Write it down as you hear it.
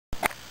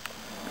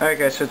Alright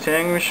guys, so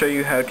today I'm going to show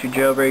you how to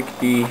jailbreak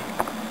the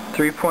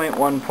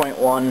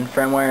 3.1.1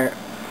 firmware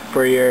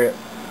for your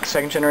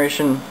second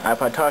generation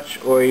iPod Touch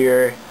or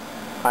your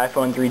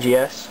iPhone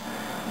 3GS.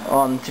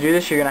 To do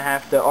this, you're going to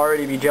have to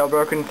already be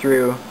jailbroken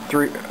through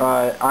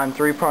on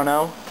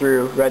 3.0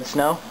 through Red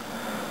Snow.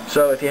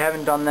 So if you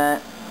haven't done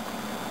that,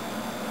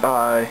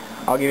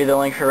 I'll give you the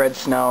link for Red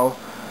Snow.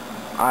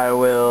 I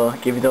will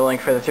give you the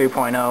link for the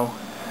 3.0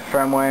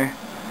 firmware.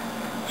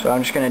 So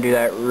I'm just going to do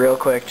that real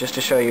quick just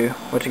to show you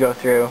what to go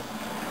through.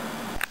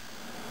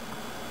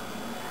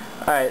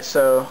 Alright,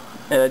 so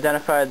it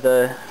identified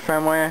the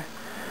firmware.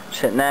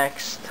 Just hit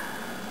next.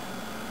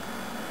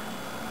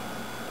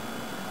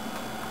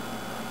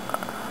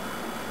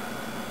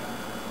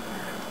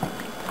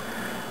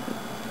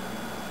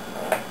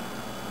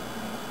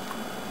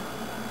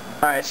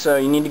 Alright, so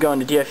you need to go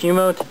into DFU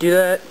mode. To do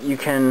that, you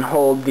can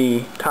hold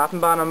the top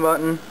and bottom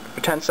button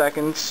for 10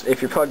 seconds.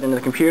 If you're plugged into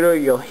the computer,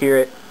 you'll hear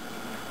it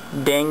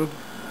ding.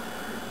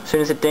 As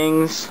soon as it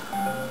dings,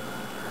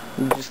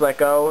 you just let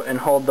go and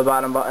hold the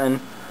bottom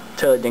button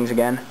until it dings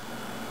again.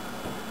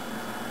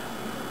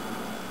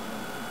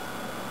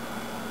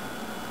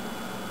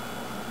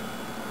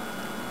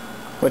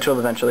 Which will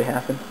eventually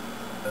happen.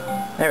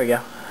 There we go.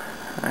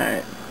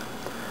 Alright.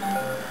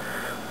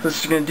 So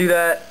just going to do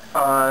that.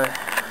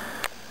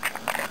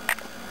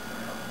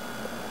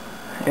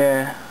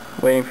 Yeah,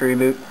 waiting for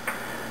reboot.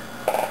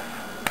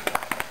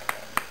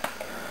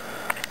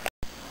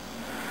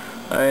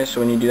 Alright, so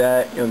when you do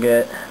that, you'll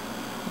get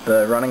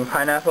the running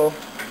pineapple.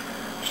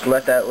 Just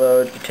let that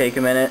load. Take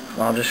a minute.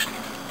 I'll just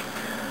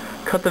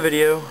cut the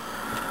video.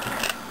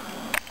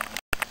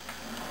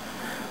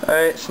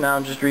 Alright, so now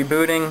I'm just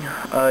rebooting.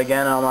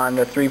 Again, I'm on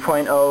the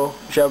 3.0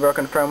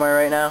 jailbroken firmware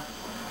right now.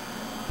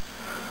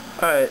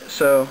 Alright,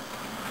 so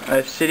I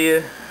have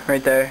Cydia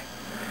right there.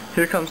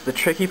 Here comes the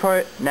tricky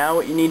part. Now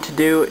what you need to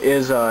do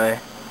is go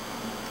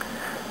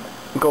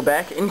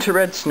back into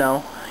Red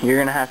Snow. You're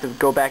going to have to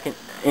go back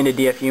into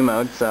DFU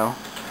mode, so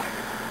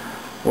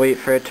wait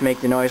for it to make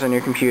the noise on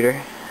your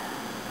computer.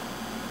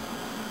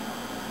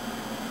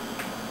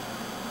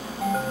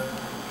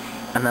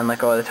 And then let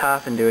go of the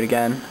top and do it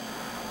again.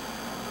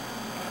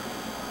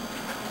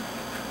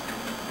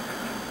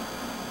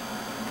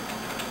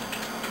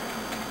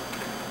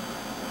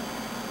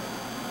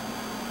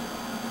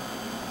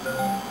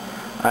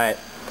 Alright,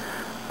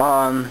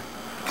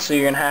 so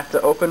you're going to have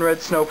to open Red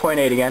Snow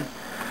 0.8 again,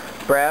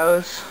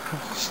 browse,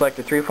 select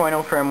the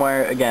 3.0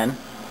 firmware again,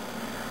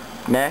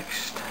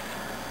 next,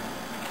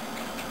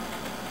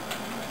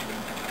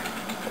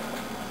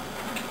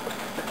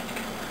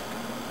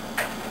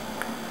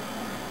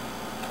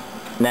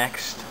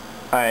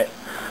 alright,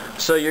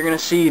 so you're going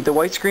to see the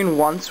white screen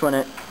once when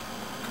it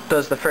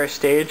does the first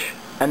stage,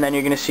 and then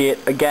you're going to see it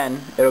again.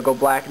 It'll go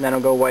black and then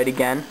it'll go white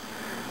again.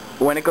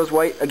 When it goes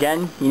white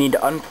again, you need to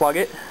unplug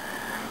it.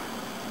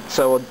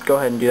 So we'll go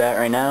ahead and do that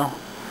right now.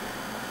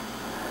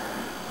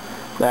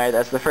 Alright,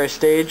 that's the first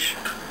stage.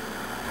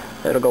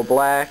 It'll go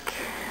black.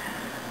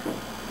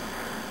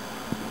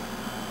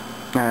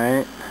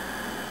 Alright.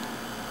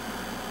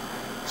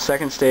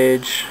 Second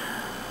stage.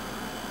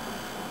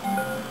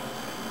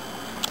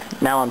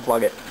 Now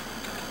unplug it.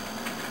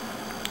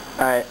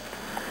 Alright.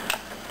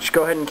 Just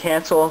go ahead and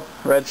cancel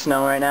Red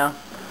Snow right now.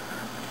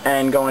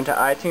 And go into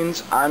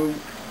iTunes.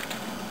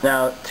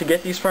 Now, to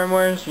get these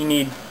firmwares, you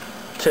need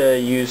to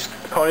use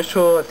the Ponish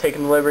tool. I've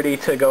taken the liberty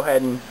to go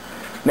ahead and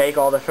make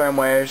all the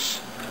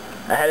firmwares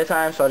ahead of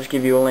time, so I'll just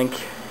give you a link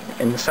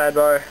in the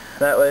sidebar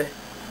that way.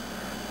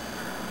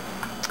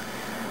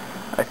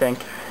 I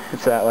think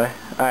it's that way.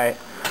 Alright,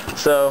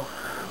 so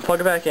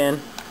plug it back in.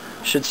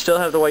 Should still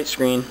have the white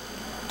screen,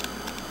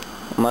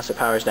 unless it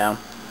powers down.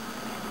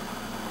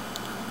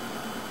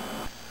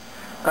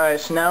 Alright,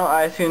 so now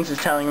iTunes is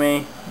telling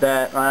me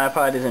that my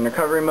iPod is in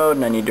recovery mode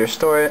and I need to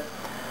restore it.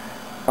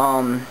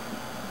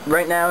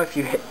 Right now, if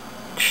you hit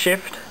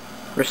Shift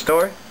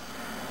Restore,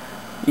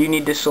 you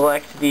need to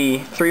select the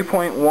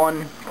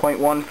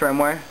 3.1.1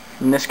 firmware.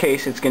 In this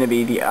case, it's going to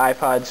be the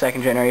iPod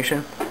second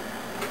generation.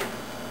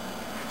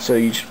 So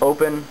you just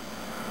open,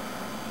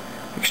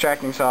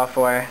 extracting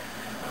software,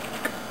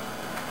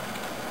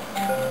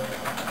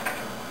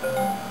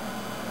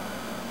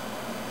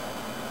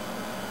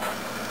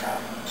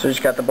 so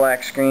just got the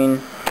black screen.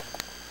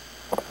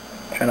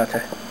 Try not to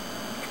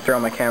throw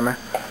my camera.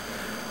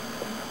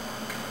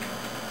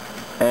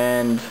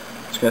 And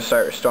it's going to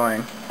start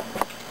restoring.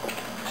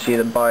 See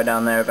the bar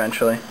down there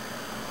eventually.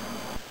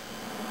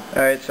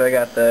 Alright, so I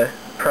got the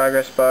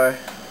progress bar.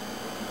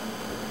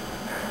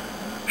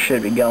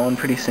 Should be going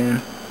pretty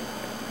soon.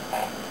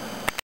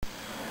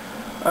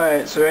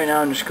 Alright, so right now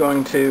I'm just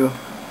going to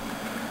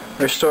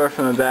restore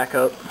from the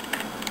backup.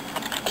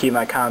 Keep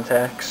my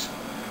contacts.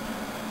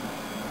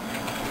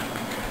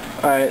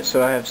 Alright,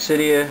 so I have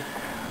Cydia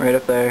right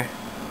up there.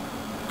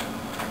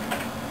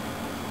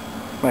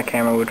 My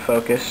camera would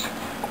focus.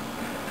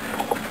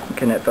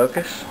 Can it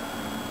focus?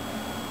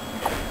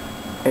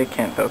 It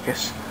can't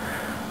focus.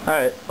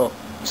 Alright, well,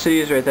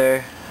 Cydia's right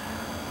there.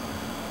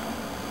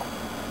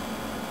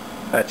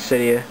 That's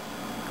Cydia.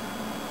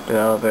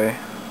 developer,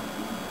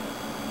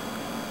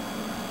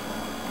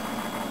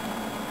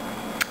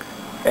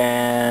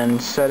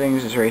 and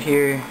settings is right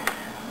here,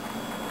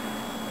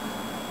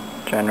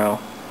 general,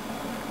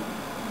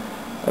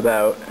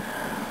 about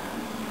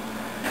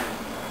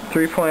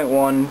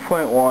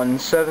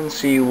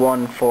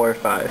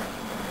 3.1.17C145.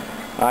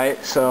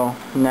 Alright, so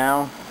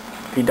now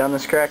if you've done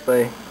this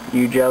correctly,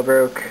 you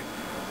jailbroke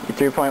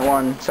your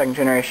 3.1 second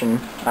generation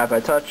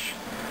iPod Touch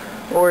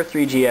or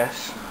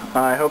 3GS.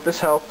 I hope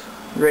this helped.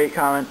 Rate,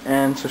 comment,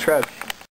 and subscribe.